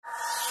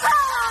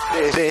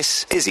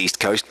This is East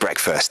Coast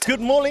Breakfast. Good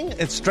morning.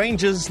 It's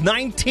Strangers,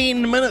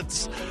 19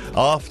 minutes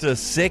after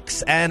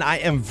 6, and I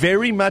am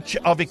very much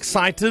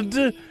excited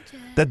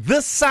that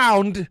this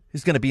sound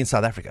is going to be in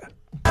South Africa.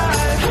 No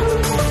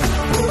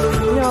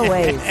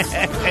ways.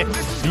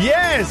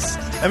 Yes,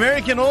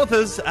 American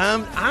authors.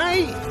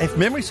 If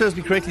memory serves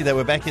me correctly, they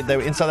were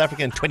in South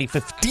Africa in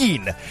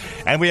 2015,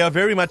 and we are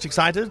very much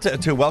excited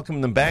to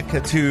welcome them back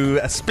to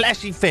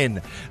Splashy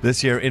Fen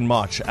this year in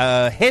March.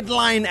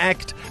 Headline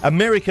act,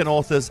 American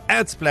authors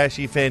at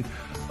Splashy Fen.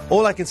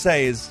 All I can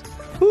say is,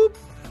 whoop,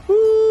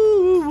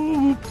 whoop,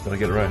 whoop. Did I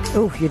get it right?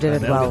 Oh, you did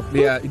it well.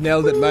 Yeah, you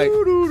nailed it, mate.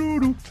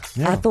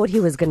 I thought he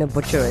was going to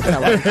butcher it.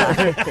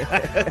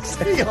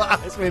 Your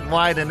eyes went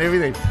wide and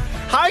everything.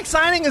 How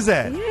exciting is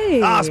that?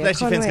 Yay,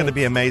 Splashy Fen's going to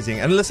be amazing.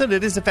 And listen,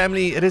 it's a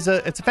family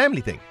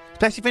thing.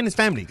 Splashy Fen is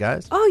family,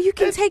 guys. Oh, you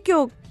can take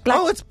your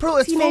it's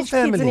full teenage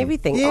family kids and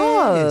everything. Yes.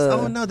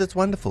 Oh, No, that's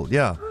wonderful.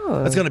 Yeah,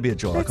 it's going to be a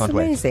joy. That's I can't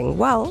wait. amazing.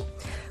 Well,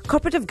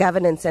 Corporate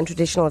Governance and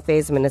Traditional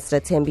Affairs Minister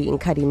Thembi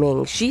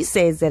Nkadimeng, she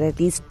says that at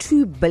least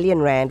 2 billion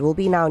rand will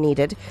be now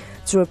needed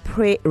to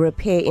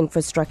repair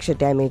infrastructure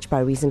damage by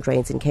recent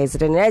rains in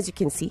KZN. And as you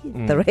can see,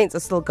 the rains are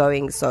still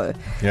going, so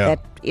that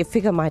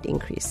figure might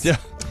increase. Yeah.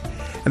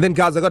 And then,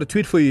 guys, I got a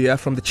tweet for you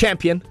from the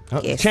champion.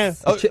 Yes.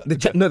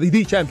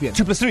 The champion.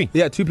 2+3.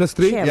 Yeah,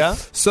 2+3. Champ. Yeah.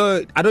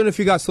 So, I don't know if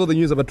you guys saw the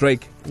news about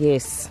Drake.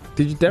 Yes.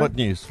 Did you, Darren? What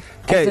news?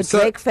 As a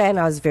Drake fan,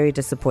 I was very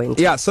disappointed.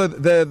 Yeah, so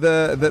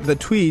the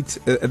tweet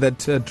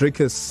that Drake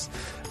has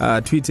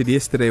tweeted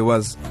yesterday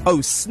was, "Oh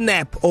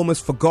snap,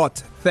 almost forgot,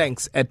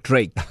 thanks at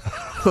Drake."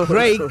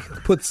 Drake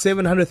put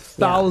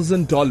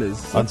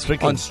 $700,000 on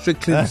Strickland's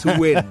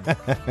win.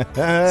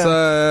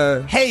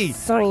 So, hey,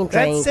 sorry,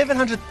 Drake. that's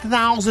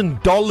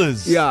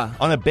 $700,000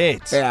 on a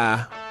bet.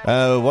 Yeah.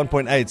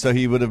 1.8, so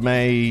he would have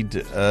made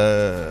How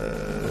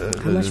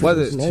much was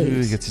was it? made?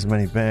 He gets his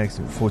money back,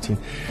 so 14.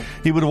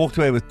 He would have walked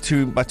away with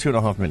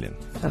 $2.5 million.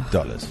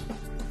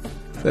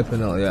 Flipping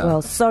hell, yeah.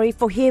 Well, sorry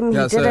for him.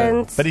 Yeah, He so-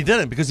 didn't. But he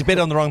didn't because he bet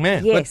on the wrong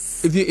man.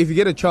 Yes. If you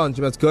get a chance,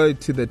 you must go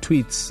to the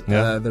tweets,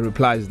 the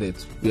replies there.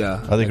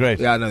 Yeah. Are they great?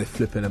 Yeah, no, they're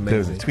flipping The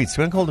amazing. tweets.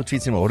 We don't call them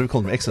tweets anymore. What do we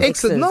call them? X's.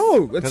 Exes.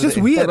 No, it's just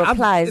weird. The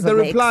replies on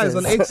replies the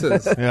on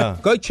X's. Yeah.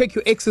 Go check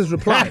your ex's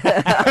reply.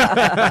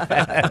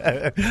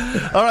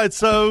 All right,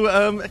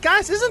 so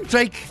guys, isn't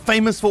Drake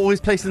famous for always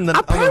placing on the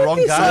wrong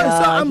Apparently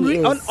guy? so. I'm he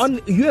is. on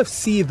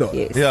UFC though.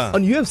 Yes. Yeah.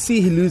 On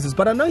UFC he loses,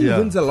 but I know he Yeah.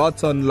 wins a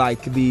lot on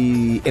like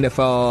the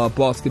NFL,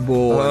 basketball.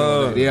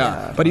 Oh.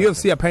 Yeah. But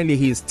UFC apparently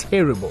he is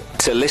terrible.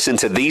 To listen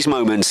to these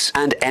moments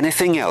and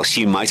anything else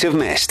you might have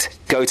missed,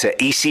 go to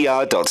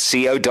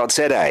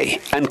ecr.co.za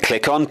and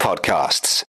click on podcasts.